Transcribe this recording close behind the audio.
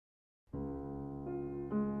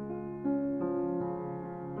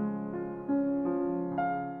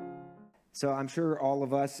So I'm sure all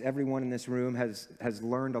of us, everyone in this room has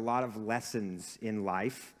learned a lot of lessons in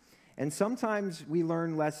life. And sometimes we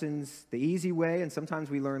learn lessons the easy way, and sometimes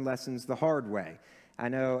we learn lessons the hard way. I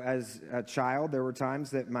know as a child, there were times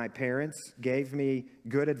that my parents gave me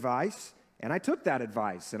good advice, and I took that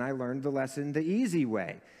advice, and I learned the lesson the easy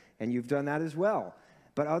way. And you've done that as well.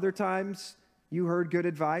 But other times, you heard good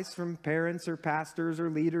advice from parents or pastors or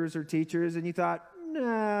leaders or teachers, and you thought,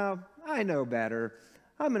 no, I know better.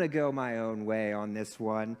 I'm going to go my own way on this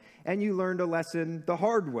one. And you learned a lesson the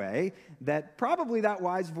hard way, that probably that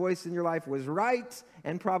wise voice in your life was right,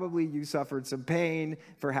 and probably you suffered some pain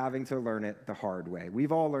for having to learn it the hard way.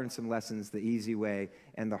 We've all learned some lessons the easy way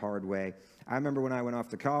and the hard way. I remember when I went off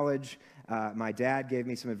to college, my dad gave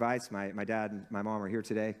me some advice. My dad and my mom are here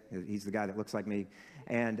today. He's the guy that looks like me.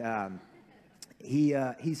 And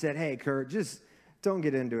he said, hey, Curt, just don't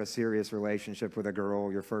get into a serious relationship with a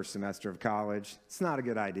girl your first semester of college. It's not a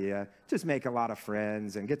good idea. Just make a lot of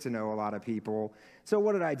friends and get to know a lot of people. So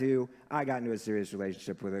what did I do? I got into a serious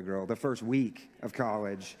relationship with a girl the first week of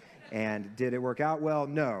college. And did it work out? Well,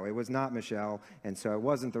 no, it was not Michelle. And so it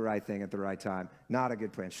wasn't the right thing at the right time. Not a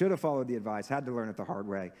good plan. Should have followed the advice. Had to learn it the hard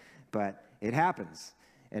way. But it happens.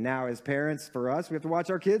 And now as parents, for us, we have to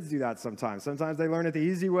watch our kids do that sometimes. Sometimes they learn it the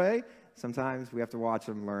easy way. Sometimes we have to watch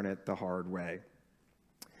them learn it the hard way.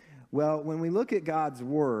 Well, when we look at God's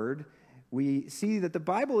Word, we see that the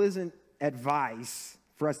Bible isn't advice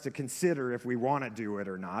for us to consider if we want to do it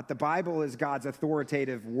or not. The Bible is God's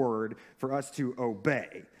authoritative Word for us to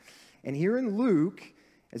obey. And here in Luke,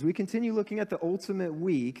 as we continue looking at the ultimate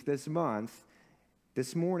week this month,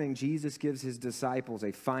 this morning, Jesus gives his disciples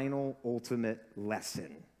a final ultimate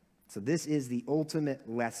lesson. So this is the ultimate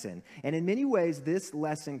lesson. And in many ways, this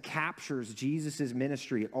lesson captures Jesus'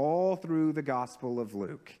 ministry all through the Gospel of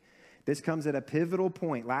Luke. This comes at a pivotal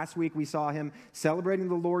point. Last week, we saw him celebrating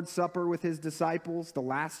the Lord's Supper with his disciples, the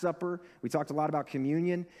Last Supper. We talked a lot about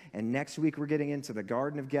communion. And next week, we're getting into the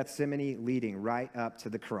Garden of Gethsemane, leading right up to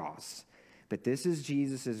the cross. But this is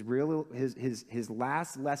Jesus' his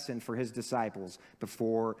last lesson for his disciples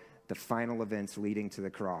before the final events leading to the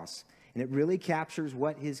cross. And it really captures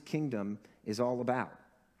what his kingdom is all about.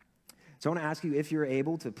 So I want to ask you, if you're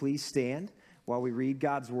able, to please stand while we read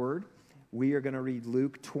God's Word. We are going to read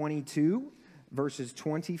Luke 22, verses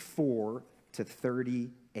 24 to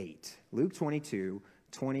 38. Luke 22,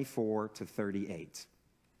 24 to 38.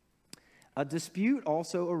 A dispute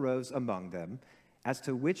also arose among them as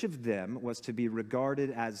to which of them was to be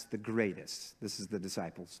regarded as the greatest. This is the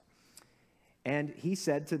disciples. And he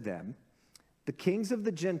said to them, the kings of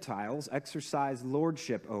the Gentiles exercise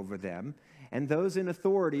lordship over them, and those in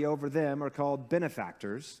authority over them are called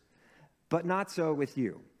benefactors, but not so with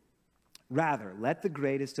you. Rather, let the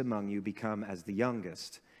greatest among you become as the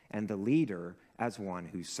youngest, and the leader as one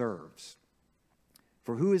who serves.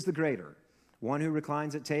 For who is the greater, one who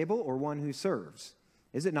reclines at table or one who serves?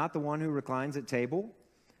 Is it not the one who reclines at table?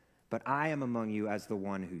 But I am among you as the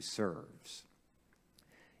one who serves.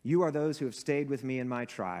 You are those who have stayed with me in my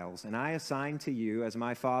trials, and I assign to you, as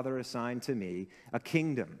my Father assigned to me, a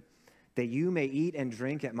kingdom, that you may eat and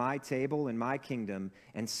drink at my table in my kingdom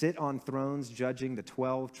and sit on thrones judging the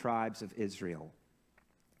 12 tribes of Israel.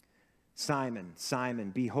 Simon, Simon,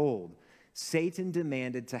 behold, Satan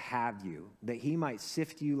demanded to have you, that he might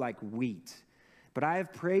sift you like wheat. But I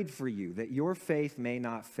have prayed for you, that your faith may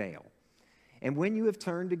not fail. And when you have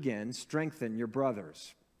turned again, strengthen your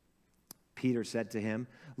brothers. Peter said to him,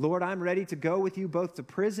 Lord, I'm ready to go with you both to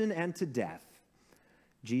prison and to death.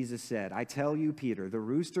 Jesus said, I tell you, Peter, the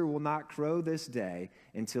rooster will not crow this day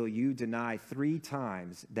until you deny 3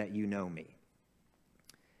 times that you know me.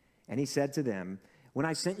 And he said to them, when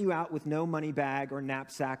I sent you out with no money bag or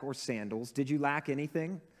knapsack or sandals, did you lack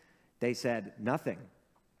anything? They said, nothing.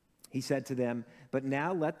 He said to them, but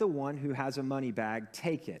now let the one who has a money bag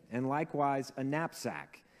take it, and likewise a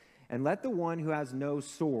knapsack. And let the one who has no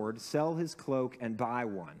sword sell his cloak and buy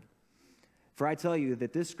one. For I tell you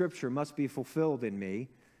that this scripture must be fulfilled in me.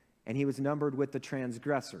 And he was numbered with the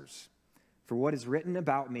transgressors. For what is written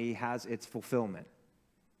about me has its fulfillment.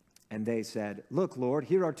 And they said, look, Lord,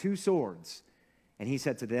 here are 2 swords. And he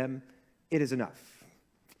said to them, it is enough.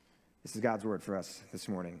 This is God's word for us this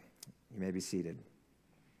morning. You may be seated.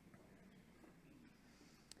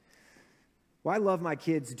 Well, I love my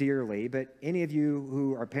kids dearly, but any of you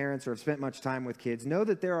who are parents or have spent much time with kids know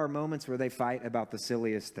that there are moments where they fight about the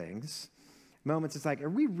silliest things. Moments it's like, are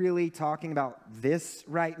we really talking about this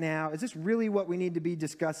right now? Is this really what we need to be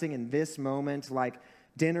discussing in this moment? Like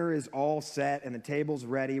dinner is all set and the table's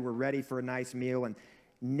ready. We're ready for a nice meal. And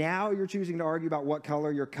now you're choosing to argue about what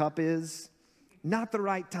color your cup is? Not the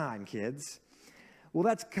right time, kids. Well,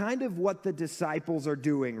 that's kind of what the disciples are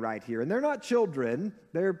doing right here. And they're not children.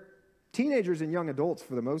 They're teenagers and young adults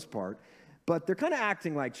for the most part. But they're kind of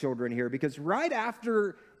acting like children here because right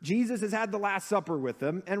after Jesus has had the Last Supper with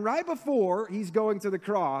them, and right before he's going to the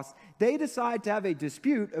cross, they decide to have a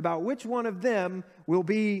dispute about which one of them will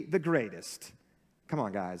be the greatest. Come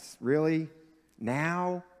on, guys. Really?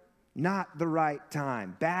 Now? Not the right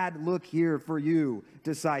time. Bad look here for you,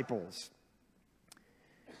 disciples.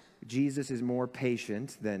 Jesus is more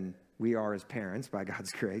patient than we are as parents by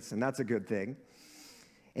God's grace, and that's a good thing.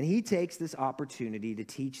 And he takes this opportunity to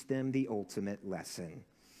teach them the ultimate lesson.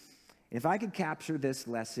 If I could capture this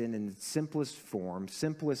lesson in its simplest form,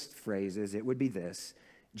 simplest phrases, it would be this: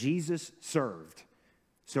 Jesus served,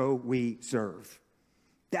 so we serve.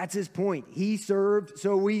 That's his point. He served,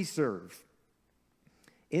 so we serve.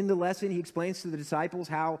 In the lesson, he explains to the disciples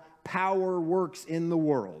how power works in the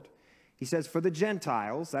world. He says, for the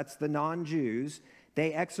Gentiles, that's the non-Jews,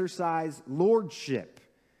 they exercise lordship.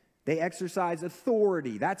 They exercise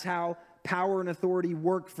authority. That's how power and authority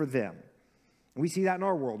work for them. We see that in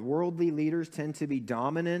our world. Worldly leaders tend to be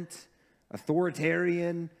dominant,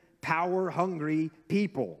 authoritarian, power-hungry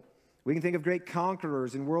people. We can think of great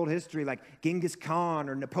conquerors in world history like Genghis Khan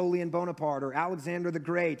or Napoleon Bonaparte or Alexander the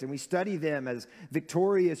Great, and we study them as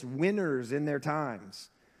victorious winners in their times.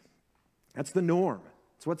 That's the norm.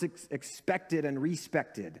 It's what's expected and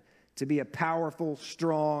respected, to be a powerful,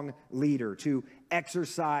 strong leader, to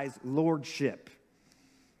exercise lordship.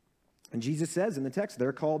 And Jesus says in the text,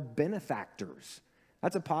 they're called benefactors.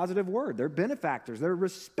 That's a positive word. They're benefactors. They're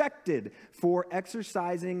respected for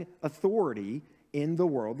exercising authority in the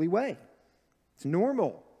worldly way. It's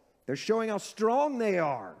normal. They're showing how strong they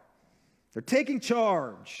are. They're taking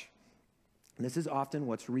charge. And this is often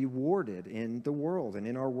what's rewarded in the world and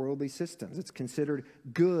in our worldly systems. It's considered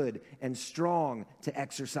good and strong to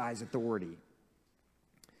exercise authority.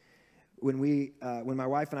 When my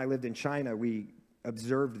wife and I lived in China, we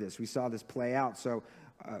observed this. We saw this play out. So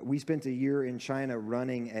we spent a year in China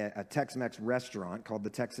running a Tex-Mex restaurant called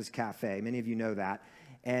the Texas Cafe. Many of you know that.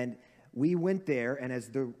 And we went there, and as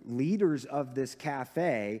the leaders of this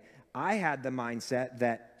cafe, I had the mindset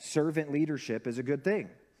that servant leadership is a good thing.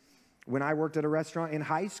 When I worked at a restaurant in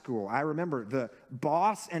high school, I remember the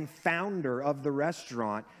boss and founder of the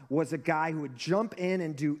restaurant was a guy who would jump in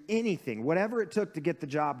and do anything, whatever it took to get the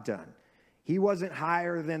job done. He wasn't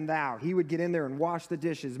higher than thou. He would get in there and wash the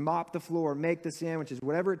dishes, mop the floor, make the sandwiches,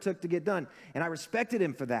 whatever it took to get done. And I respected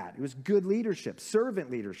him for that. It was good leadership, servant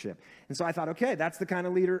leadership. And so I thought, okay, that's the kind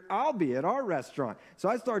of leader I'll be at our restaurant. So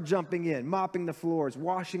I started jumping in, mopping the floors,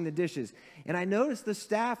 washing the dishes. And I noticed the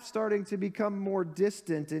staff starting to become more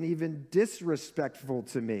distant and even disrespectful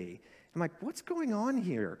to me. I'm like, what's going on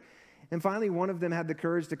here? And finally, one of them had the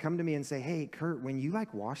courage to come to me and say, hey, Curt, when you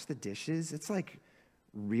wash the dishes, it's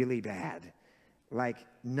really bad.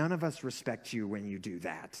 None of us respect you when you do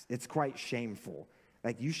that. It's quite shameful.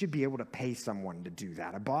 You should be able to pay someone to do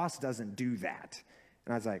that. A boss doesn't do that.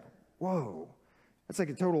 And I was like, whoa, that's a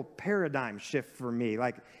total paradigm shift for me.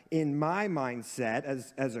 In my mindset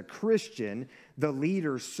as a Christian, the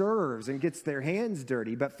leader serves and gets their hands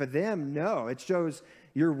dirty. But for them, no, it shows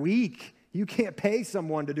you're weak. You can't pay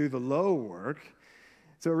someone to do the low work.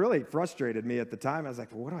 So it really frustrated me at the time. I was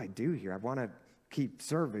like, well, what do I do here? I want to keep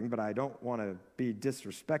serving, but I don't want to be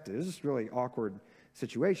disrespected. It's just a really awkward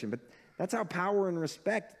situation. But that's how power and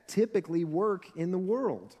respect typically work in the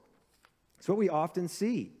world. It's what we often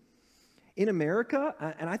see. In America,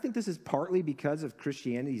 and I think this is partly because of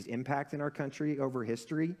Christianity's impact in our country over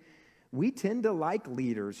history, we tend to like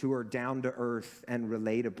leaders who are down to earth and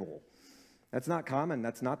relatable. That's not common.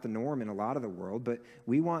 That's not the norm in a lot of the world, but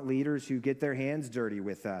we want leaders who get their hands dirty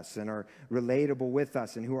with us and are relatable with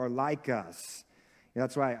us and who are like us.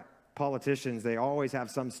 That's why politicians, they always have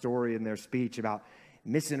some story in their speech about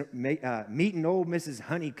meeting old Mrs.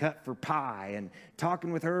 Honeycutt for pie and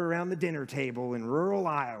talking with her around the dinner table in rural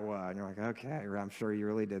Iowa. And you're like, okay, I'm sure you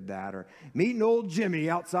really did that. Or meeting old Jimmy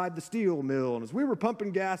outside the steel mill. And as we were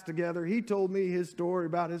pumping gas together, he told me his story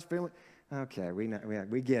about his family. Okay,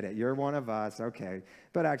 we get it. You're one of us. Okay.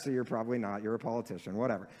 But actually, you're probably not. You're a politician.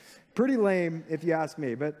 Whatever. Pretty lame, if you ask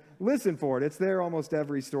me. But listen for it. It's there almost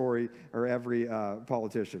every story or every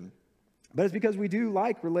politician. But it's because we do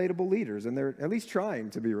like relatable leaders, and they're at least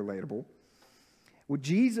trying to be relatable. Well,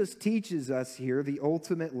 Jesus teaches us here the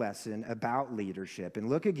ultimate lesson about leadership. And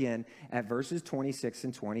look again at verses 26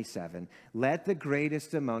 and 27. Let the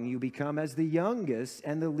greatest among you become as the youngest,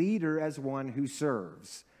 and the leader as one who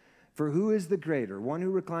serves. For who is the greater, one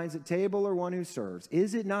who reclines at table or one who serves?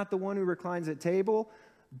 Is it not the one who reclines at table?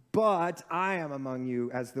 But I am among you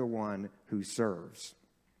as the one who serves.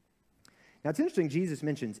 Now, it's interesting, Jesus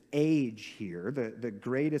mentions age here. The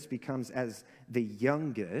greatest becomes as the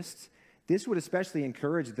youngest. This would especially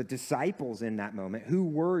encourage the disciples in that moment who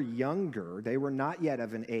were younger. They were not yet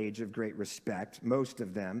of an age of great respect, most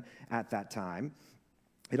of them at that time.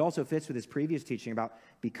 It also fits with his previous teaching about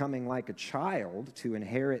becoming like a child to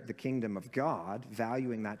inherit the kingdom of God,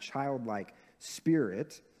 valuing that childlike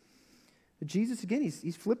spirit. But Jesus, again,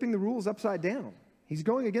 he's flipping the rules upside down. He's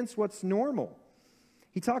going against what's normal.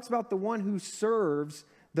 He talks about the one who serves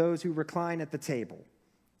those who recline at the table,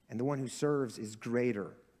 and the one who serves is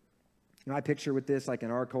greater. You know, I picture with this, like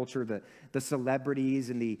in our culture, the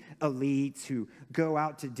celebrities and the elites who go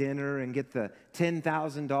out to dinner and get the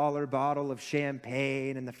 $10,000 bottle of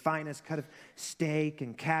champagne and the finest cut of steak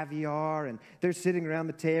and caviar, and they're sitting around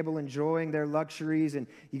the table enjoying their luxuries, and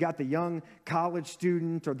you got the young college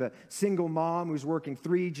student or the single mom who's working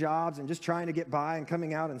 3 jobs and just trying to get by and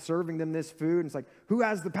coming out and serving them this food. And it's like, who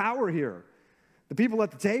has the power here? The people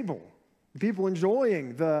at the table, the people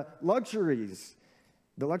enjoying the luxuries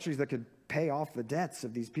that could pay off the debts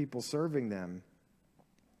of these people serving them.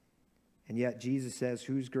 And yet Jesus says,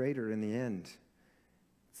 who's greater in the end?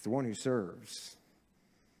 It's the one who serves.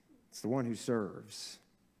 It's the one who serves.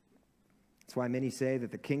 That's why many say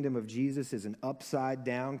that the kingdom of Jesus is an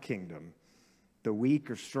upside-down kingdom. The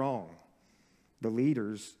weak are strong. The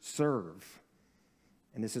leaders serve.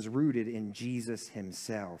 And this is rooted in Jesus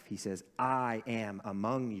himself. He says, I am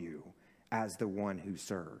among you as the one who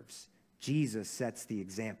serves. Jesus sets the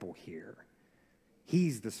example here.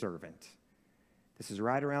 He's the servant. This is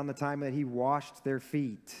right around the time that he washed their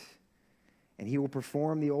feet. And he will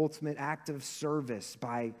perform the ultimate act of service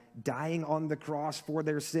by dying on the cross for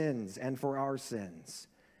their sins and for our sins.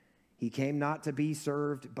 He came not to be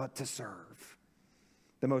served, but to serve.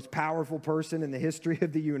 The most powerful person in the history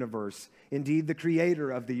of the universe, indeed the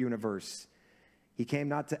creator of the universe. He came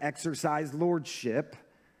not to exercise lordship,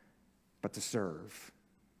 but to serve.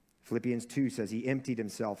 Philippians 2 says he emptied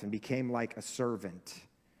himself and became like a servant.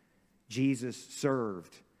 Jesus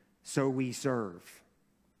served, so we serve.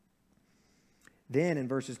 Then in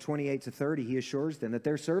verses 28 to 30, he assures them that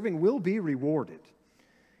their serving will be rewarded.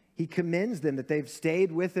 He commends them that they've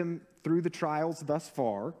stayed with him through the trials thus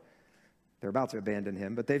far. They're about to abandon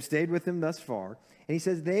him, but they've stayed with him thus far. And he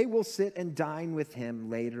says they will sit and dine with him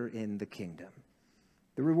later in the kingdom.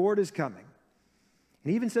 The reward is coming. And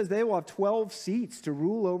he even says they will have 12 seats to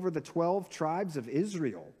rule over the 12 tribes of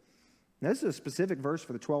Israel. Now, this is a specific verse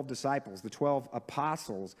for the 12 disciples, the 12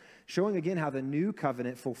 apostles, showing again how the new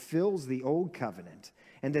covenant fulfills the old covenant,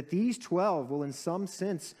 and that these 12 will in some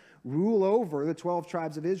sense rule over the 12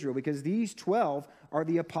 tribes of Israel, because these 12 are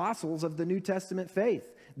the apostles of the New Testament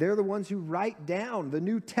faith. They're the ones who write down the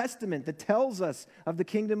New Testament that tells us of the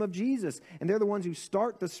kingdom of Jesus, and they're the ones who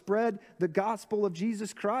start to spread the gospel of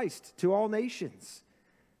Jesus Christ to all nations.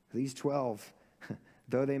 These 12,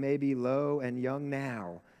 though they may be low and young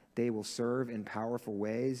now, they will serve in powerful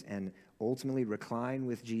ways and ultimately recline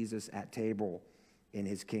with Jesus at table in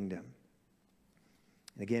his kingdom.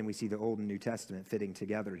 And again, we see the Old and New Testament fitting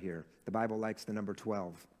together here. The Bible likes the number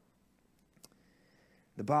 12.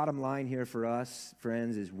 The bottom line here for us,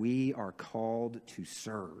 friends, is we are called to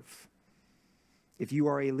serve. If you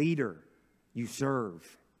are a leader, you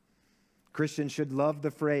serve. Christians should love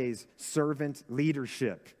the phrase servant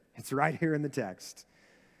leadership. It's right here in the text.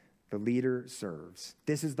 The leader serves.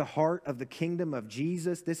 This is the heart of the kingdom of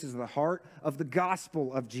Jesus. This is the heart of the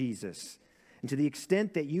gospel of Jesus. And to the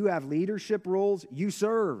extent that you have leadership roles, you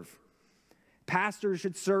serve. Pastors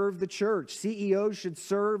should serve the church. CEOs should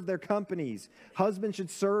serve their companies. Husbands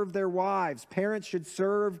should serve their wives. Parents should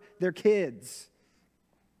serve their kids.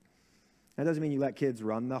 That doesn't mean you let kids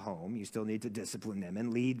run the home. You still need to discipline them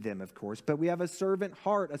and lead them, of course. But we have a servant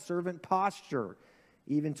heart, a servant posture,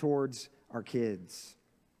 even towards our kids.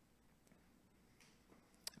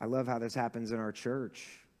 I love how this happens in our church.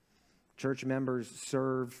 Church members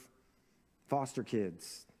serve foster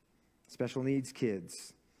kids, special needs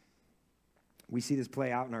kids. We see this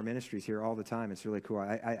play out in our ministries here all the time. It's really cool.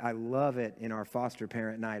 I love it in our foster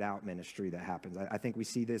parent night out ministry that happens. I think we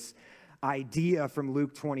see this idea from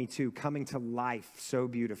Luke 22 coming to life so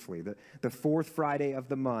beautifully. The fourth Friday of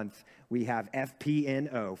the month, we have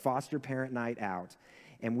FPNO, Foster Parent Night Out,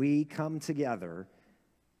 and we come together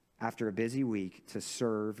after a busy week to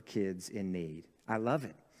serve kids in need. I love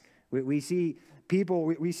it. We see people,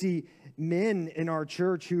 we see men in our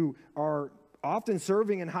church who are often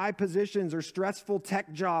serving in high positions or stressful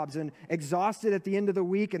tech jobs and exhausted at the end of the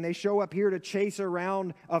week, and they show up here to chase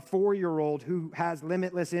around a 4-year-old who has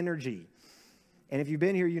limitless energy. And if you've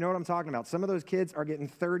been here, you know what I'm talking about. Some of those kids are getting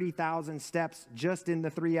 30,000 steps just in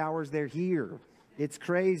the 3 hours they're here. It's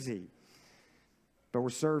crazy. but we're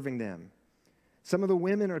serving them. Some of the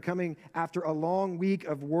women are coming after a long week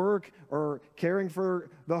of work or caring for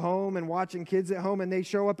the home and watching kids at home, and they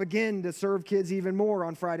show up again to serve kids even more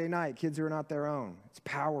on Friday night, kids who are not their own. It's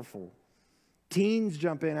powerful. Teens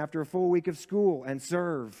jump in after a full week of school and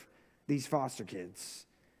serve these foster kids.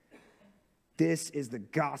 This is the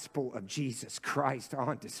gospel of Jesus Christ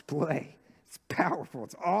on display. It's powerful.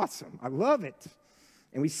 It's awesome. I love it.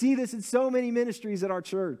 And we see this in so many ministries at our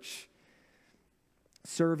church.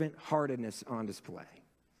 Servant-heartedness on display.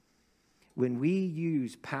 When we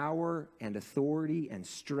use power and authority and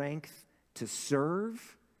strength to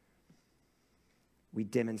serve, we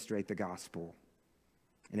demonstrate the gospel.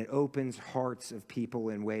 And it opens hearts of people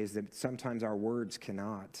in ways that sometimes our words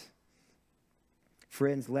cannot.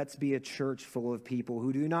 Friends, let's be a church full of people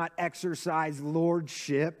who do not exercise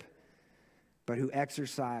lordship, but who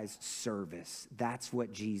exercise service. That's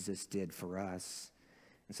what Jesus did for us.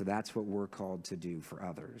 And so that's what we're called to do for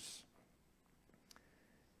others.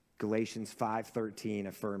 Galatians 5:13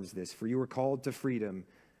 affirms this. For you are called to freedom,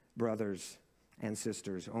 brothers and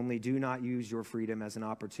sisters. Only do not use your freedom as an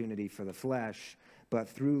opportunity for the flesh, but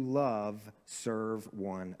through love serve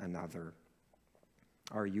one another.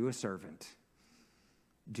 Are you a servant?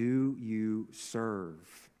 Do you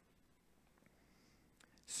serve?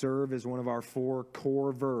 Serve is one of our 4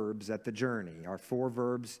 core verbs at the journey. Our 4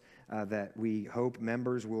 verbs that we hope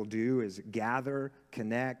members will do is gather,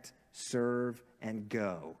 connect, serve, and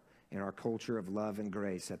go in our culture of love and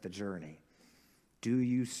grace at the journey. Do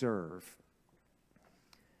you serve?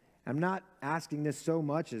 I'm not asking this so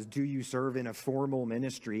much as do you serve in a formal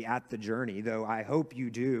ministry at the journey, though I hope you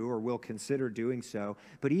do or will consider doing so.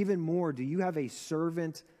 But even more, do you have a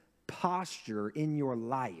servant posture in your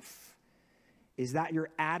life? Is that your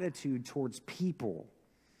attitude towards people?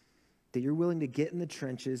 That you're willing to get in the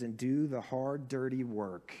trenches and do the hard, dirty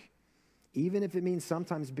work, even if it means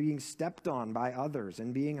sometimes being stepped on by others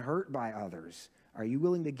and being hurt by others? Are you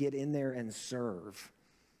willing to get in there and serve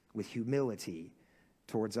with humility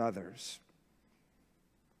towards others?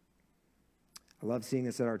 I love seeing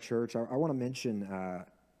this at our church. I want to mention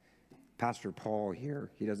Pastor Paul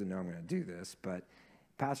here. He doesn't know I'm going to do this, but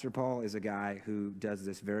Pastor Paul is a guy who does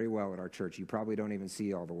this very well at our church. You probably don't even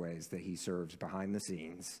see all the ways that he serves behind the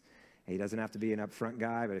scenes. He doesn't have to be an upfront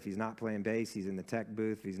guy, but if he's not playing bass, he's in the tech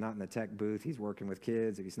booth. If he's not in the tech booth, he's working with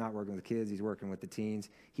kids. If he's not working with kids, he's working with the teens.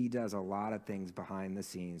 He does a lot of things behind the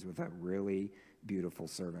scenes with a really beautiful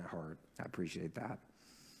servant heart. I appreciate that.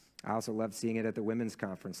 I also loved seeing it at the women's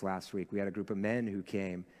conference last week. We had a group of men who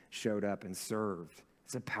came, showed up, and served.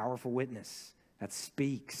 It's a powerful witness that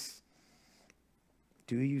speaks.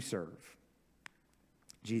 Do you serve?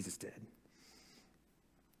 Jesus did.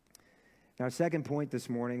 Now, our second point this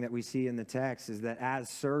morning that we see in the text is that as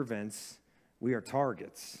servants, we are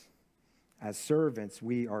targets. As servants,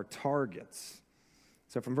 we are targets.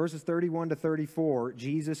 So from verses 31 to 34,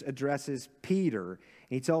 Jesus addresses Peter. And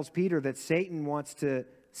he tells Peter that Satan wants to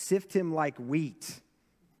sift him like wheat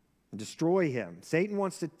and destroy him. Satan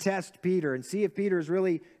wants to test Peter and see if Peter is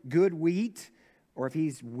really good wheat or if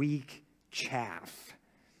he's weak chaff.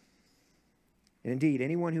 And indeed,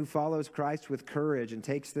 anyone who follows Christ with courage and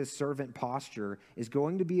takes this servant posture is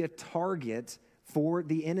going to be a target for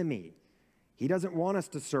the enemy. He doesn't want us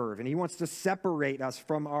to serve, and he wants to separate us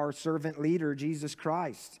from our servant leader, Jesus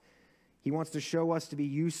Christ. He wants to show us to be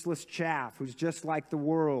useless chaff who's just like the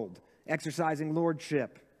world, exercising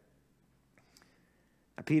lordship.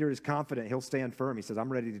 Now, Peter is confident. He'll stand firm. He says,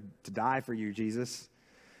 I'm ready to die for you, Jesus.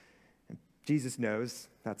 Jesus knows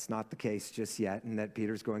that's not the case just yet, and that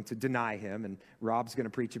Peter's going to deny him, and Rob's going to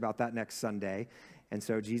preach about that next Sunday. And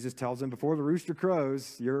so Jesus tells him, before the rooster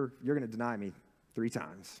crows, you're going to deny me 3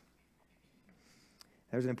 times.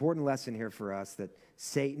 There's an important lesson here for us that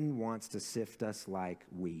Satan wants to sift us like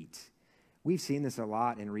wheat. We've seen this a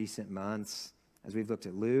lot in recent months as we've looked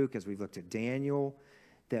at Luke, as we've looked at Daniel,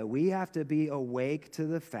 that we have to be awake to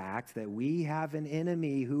the fact that we have an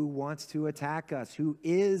enemy who wants to attack us, who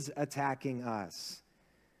is attacking us.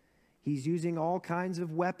 He's using all kinds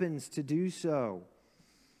of weapons to do so.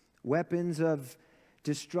 Weapons of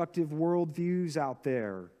destructive worldviews out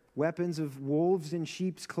there. Weapons of wolves in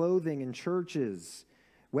sheep's clothing in churches.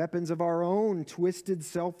 Weapons of our own twisted,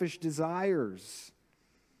 selfish desires.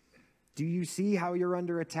 Do you see how you're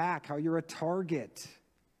under attack, how you're a target?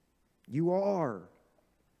 You are.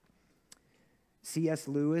 C.S.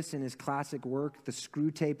 Lewis, in his classic work, The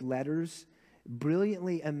Screwtape Letters,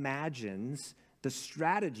 brilliantly imagines the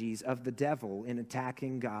strategies of the devil in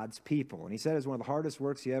attacking God's people. And he said it's one of the hardest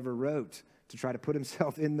works he ever wrote to try to put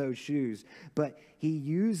himself in those shoes. But he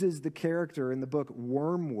uses the character in the book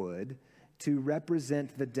Wormwood to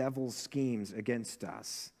represent the devil's schemes against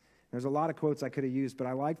us. There's a lot of quotes I could have used, but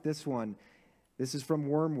I like this one. This is from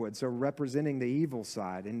Wormwood, so representing the evil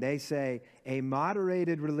side. And they say, a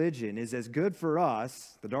moderated religion is as good for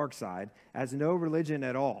us, the dark side, as no religion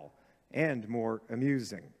at all, and more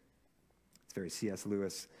amusing. It's very C.S.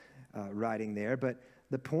 Lewis writing there. But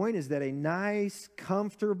the point is that a nice,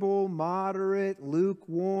 comfortable, moderate,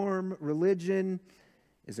 lukewarm religion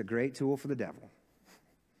is a great tool for the devil.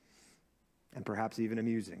 And perhaps even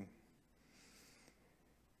amusing.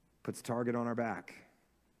 Puts a target on our back.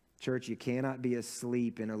 Church, you cannot be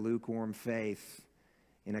asleep in a lukewarm faith,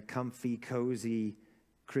 in a comfy, cozy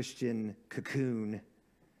Christian cocoon.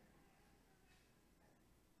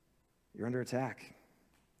 You're under attack.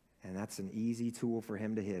 And that's an easy tool for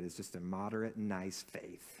him to hit. It's just a moderate, nice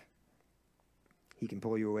faith. He can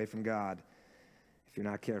pull you away from God if you're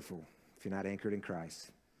not careful, if you're not anchored in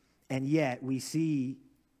Christ. And yet, we see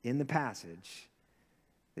in the passage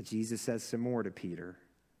that Jesus says some more to Peter,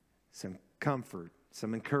 some comfort,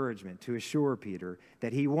 some encouragement to assure Peter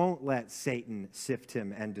that he won't let Satan sift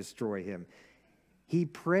him and destroy him. He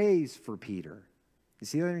prays for Peter. You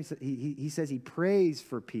see what he says? He prays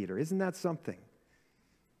for Peter. Isn't that something?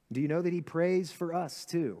 Do you know that he prays for us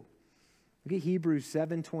too? Look at Hebrews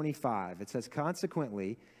 7:25. It says,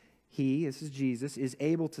 consequently, he, this is Jesus, is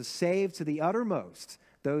able to save to the uttermost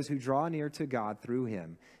those who draw near to God through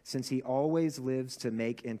him, since he always lives to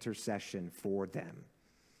make intercession for them.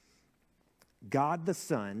 God the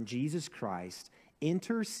Son, Jesus Christ,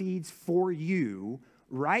 intercedes for you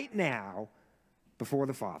right now before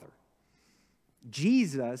the Father.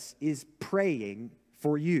 Jesus is praying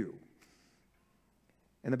for you.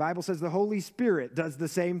 And the Bible says the Holy Spirit does the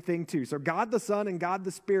same thing too. So God the Son and God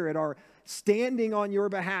the Spirit are standing on your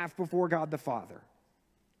behalf before God the Father,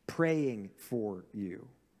 praying for you.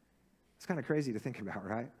 It's kind of crazy to think about,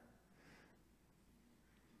 right?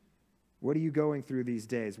 What are you going through these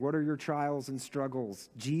days? What are your trials and struggles?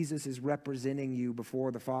 Jesus is representing you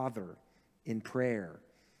before the Father in prayer.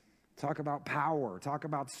 Talk about power. Talk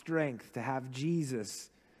about strength to have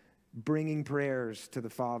Jesus bringing prayers to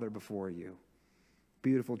the Father before you.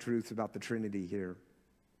 Beautiful truths about the Trinity here.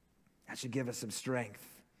 That should give us some strength.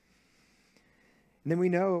 And then we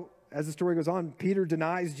know, as the story goes on, Peter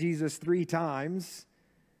denies Jesus 3 times.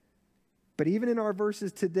 But even in our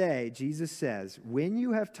verses today, Jesus says, when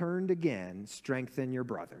you have turned again, strengthen your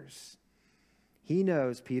brothers. He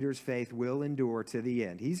knows Peter's faith will endure to the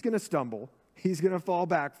end. He's going to stumble. He's going to fall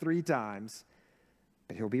back 3 times,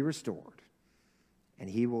 but he'll be restored. And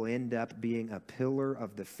he will end up being a pillar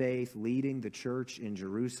of the faith, leading the church in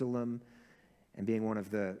Jerusalem and being one of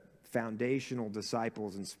the foundational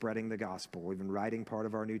disciples in spreading the gospel, even writing part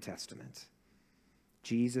of our New Testament.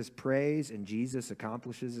 Jesus prays and Jesus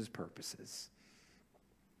accomplishes his purposes.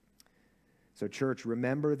 So, church,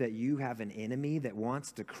 remember that you have an enemy that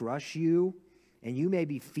wants to crush you, and you may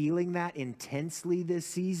be feeling that intensely this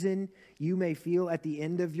season. You may feel at the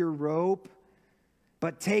end of your rope,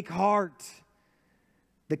 but take heart.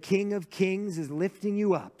 The King of Kings is lifting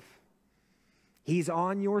you up. He's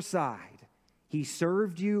on your side. He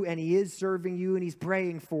served you, and he is serving you, and he's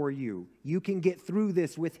praying for you. You can get through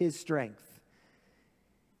this with his strength.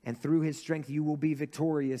 And through his strength, you will be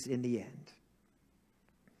victorious in the end.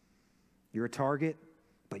 You're a target,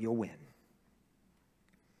 but you'll win.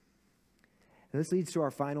 And this leads to our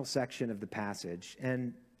final section of the passage.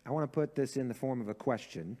 And I want to put this in the form of a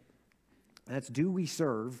question. And that's, do we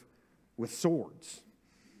serve with swords?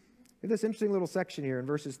 We have this interesting little section here in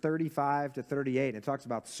verses 35 to 38. And it talks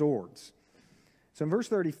about swords. So in verse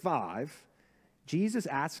 35... Jesus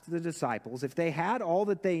asked the disciples if they had all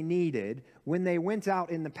that they needed when they went out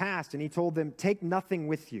in the past, and he told them, take nothing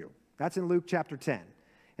with you. That's in Luke chapter 10.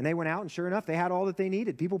 And they went out, and sure enough, they had all that they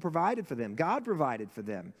needed. People provided for them. God provided for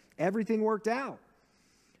them. Everything worked out.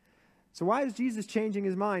 So why is Jesus changing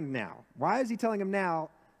his mind now? Why is he telling them now,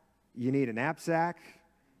 you need a knapsack,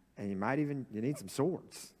 and you need some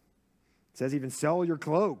swords? It says even sell your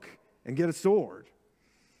cloak and get a sword.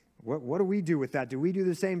 What do we do with that? Do we do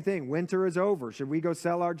the same thing? Winter is over. Should we go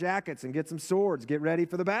sell our jackets and get some swords, get ready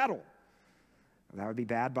for the battle? That would be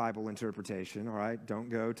bad Bible interpretation, all right?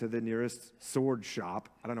 Don't go to the nearest sword shop.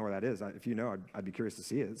 I don't know where that is. If you know, I'd be curious to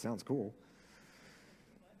see it. It sounds cool.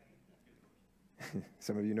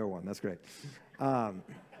 Some of you know one. That's great.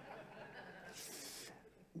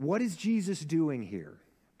 What is Jesus doing here?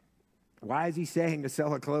 Why is he saying to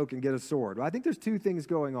sell a cloak and get a sword? Well, I think there's 2 things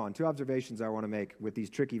going on, 2 observations I want to make with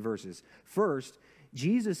these tricky verses. First,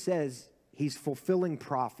 Jesus says he's fulfilling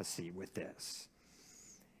prophecy with this.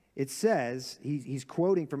 It says, he's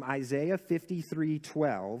quoting from Isaiah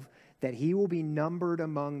 53:12, that he will be numbered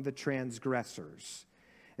among the transgressors.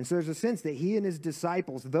 And so there's a sense that he and his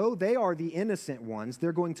disciples, though they are the innocent ones,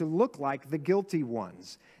 they're going to look like the guilty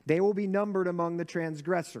ones. They will be numbered among the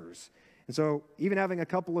transgressors. And so even having a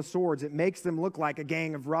couple of swords, it makes them look like a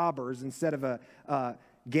gang of robbers instead of a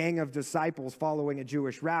gang of disciples following a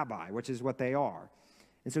Jewish rabbi, which is what they are.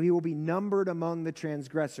 And so he will be numbered among the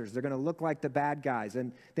transgressors. They're going to look like the bad guys.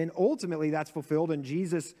 And then ultimately that's fulfilled in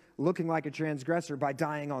Jesus looking like a transgressor by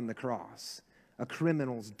dying on the cross, a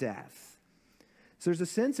criminal's death. So there's a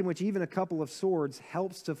sense in which even a couple of swords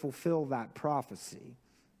helps to fulfill that prophecy.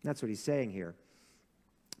 That's what he's saying here.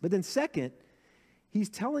 But then second, he's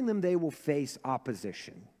telling them they will face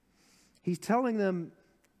opposition. He's telling them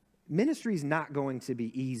ministry is not going to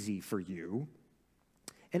be easy for you.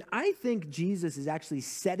 And I think Jesus is actually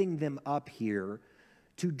setting them up here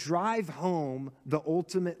to drive home the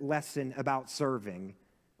ultimate lesson about serving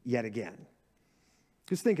yet again.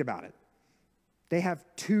 Just think about it. They have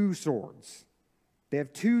two swords. They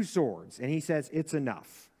have two swords, and he says it's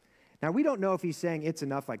enough. Now, we don't know if he's saying it's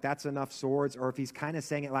enough, like that's enough swords, or if he's kind of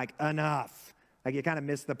saying it like enough. Like you kind of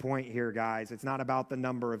missed the point here, guys. It's not about the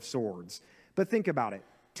number of swords. But think about it.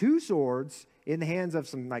 Two swords in the hands of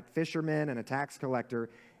some like fishermen and a tax collector,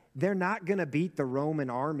 they're not going to beat the Roman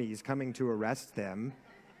armies coming to arrest them.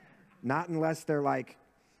 Not unless they're like,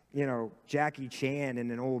 you know, Jackie Chan in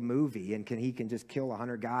an old movie and he can just kill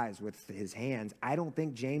 100 guys with his hands. I don't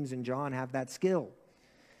think James and John have that skill.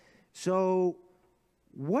 So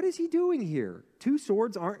what is he doing here? Two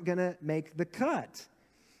swords aren't going to make the cut.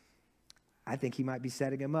 I think he might be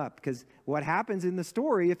setting him up because what happens in the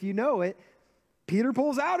story, if you know it, Peter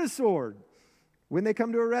pulls out his sword when they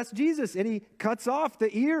come to arrest Jesus, and he cuts off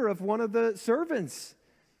the ear of one of the servants.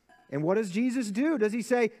 And what does Jesus do? Does he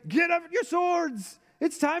say, get up your swords?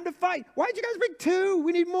 It's time to fight. Why'd you guys bring two?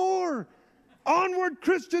 We need more. Onward,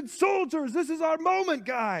 Christian soldiers. This is our moment,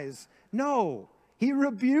 guys. No, he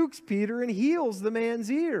rebukes Peter and heals the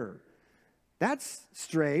man's ear. That's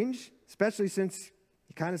strange, especially since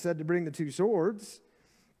he kind of said to bring the two swords.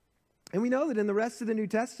 And we know that in the rest of the New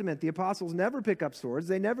Testament, the apostles never pick up swords.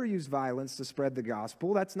 They never use violence to spread the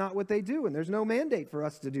gospel. That's not what they do, and there's no mandate for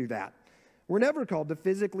us to do that. We're never called to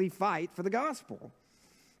physically fight for the gospel.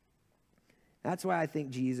 That's why I think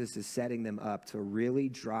Jesus is setting them up to really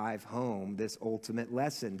drive home this ultimate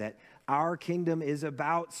lesson that our kingdom is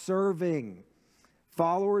about serving.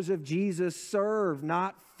 Followers of Jesus serve,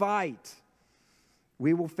 not fight.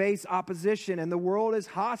 We will face opposition, and the world is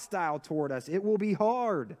hostile toward us. It will be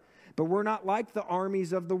hard. But we're not like the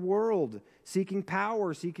armies of the world, seeking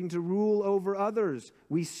power, seeking to rule over others.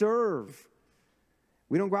 We serve.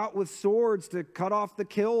 We don't go out with swords to cut off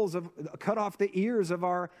the ears of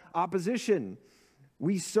our opposition.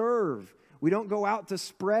 We serve. We don't go out to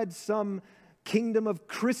spread some kingdom of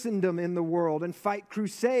Christendom in the world and fight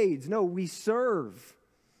crusades. No, we serve.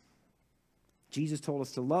 Jesus told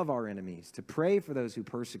us to love our enemies, to pray for those who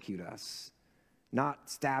persecute us, not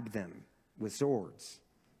stab them with swords.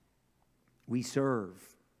 We serve.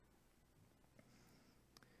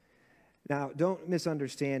 Now, don't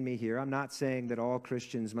misunderstand me here. I'm not saying that all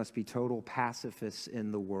Christians must be total pacifists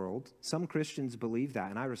in the world. Some Christians believe that,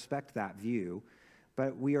 and I respect that view.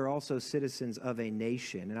 But we are also citizens of a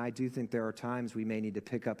nation, and I do think there are times we may need to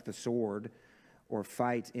pick up the sword or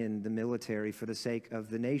fight in the military for the sake of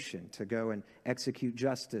the nation, to go and execute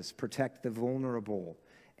justice, protect the vulnerable,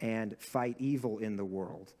 and fight evil in the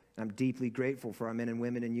world. I'm deeply grateful for our men and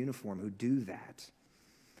women in uniform who do that.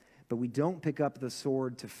 But we don't pick up the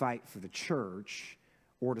sword to fight for the church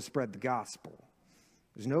or to spread the gospel.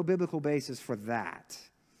 There's no biblical basis for that.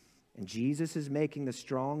 And Jesus is making the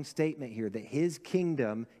strong statement here that his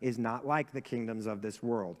kingdom is not like the kingdoms of this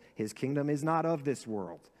world. His kingdom is not of this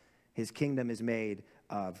world. His kingdom is made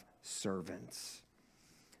of servants.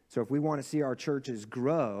 So if we want to see our churches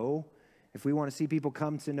grow, if we want to see people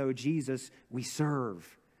come to know Jesus, we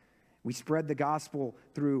serve. We spread the gospel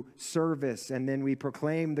through service, and then we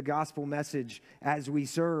proclaim the gospel message as we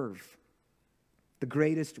serve. The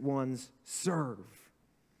greatest ones serve.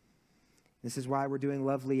 This is why we're doing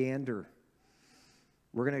Love Leander.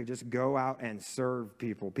 We're going to just go out and serve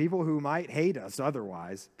people. People who might hate us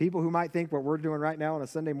otherwise. People who might think what we're doing right now on a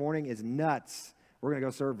Sunday morning is nuts. We're going to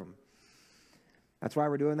go serve them. That's why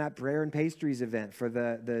we're doing that prayer and pastries event for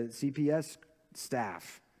the CPS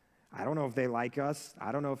staff. I don't know if they like us.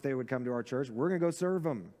 I don't know if they would come to our church. We're going to go serve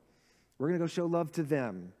them. We're going to go show love to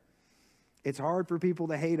them. It's hard for people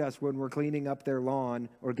to hate us when we're cleaning up their lawn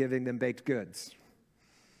or giving them baked goods.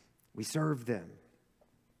 We serve them.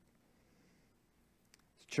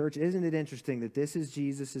 Church, isn't it interesting that this is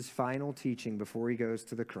Jesus' final teaching before he goes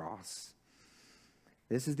to the cross?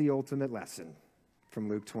 This is the ultimate lesson from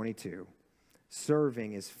Luke 22.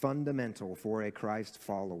 Serving is fundamental for a Christ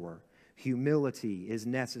follower. Humility is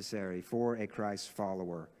necessary for a Christ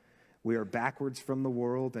follower. We are backwards from the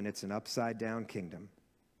world, and it's an upside-down kingdom.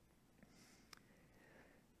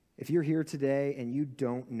 If you're here today and you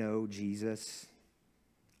don't know Jesus,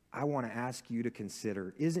 I want to ask you to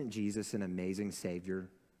consider, isn't Jesus an amazing Savior?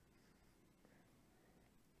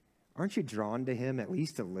 Aren't you drawn to him at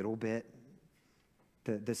least a little bit?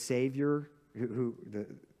 The Savior who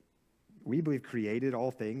we believe created all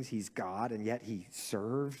things. He's God, and yet he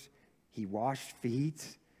served. He washed feet,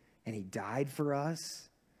 and he died for us.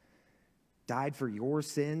 Died for your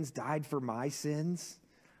sins, died for my sins.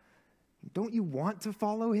 Don't you want to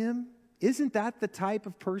follow him? Isn't that the type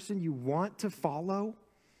of person you want to follow?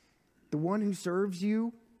 The one who serves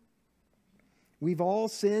you? We've all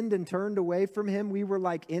sinned and turned away from him. We were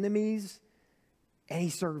like enemies, and he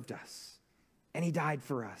served us, and he died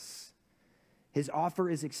for us. His offer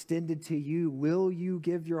is extended to you. Will you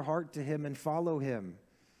give your heart to him and follow him?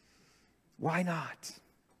 Why not?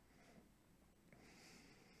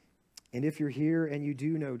 And if you're here and you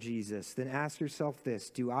do know Jesus, then ask yourself this: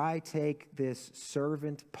 do I take this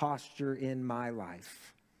servant posture in my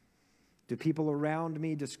life? Do people around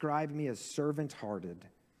me describe me as servant-hearted?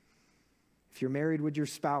 If you're married, would your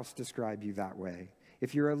spouse describe you that way?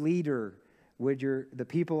 If you're a leader, would the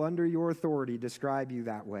people under your authority describe you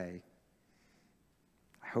that way?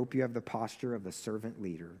 I hope you have the posture of the servant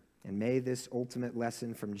leader. And may this ultimate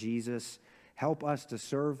lesson from Jesus help us to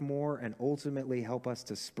serve more and ultimately help us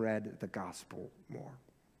to spread the gospel more.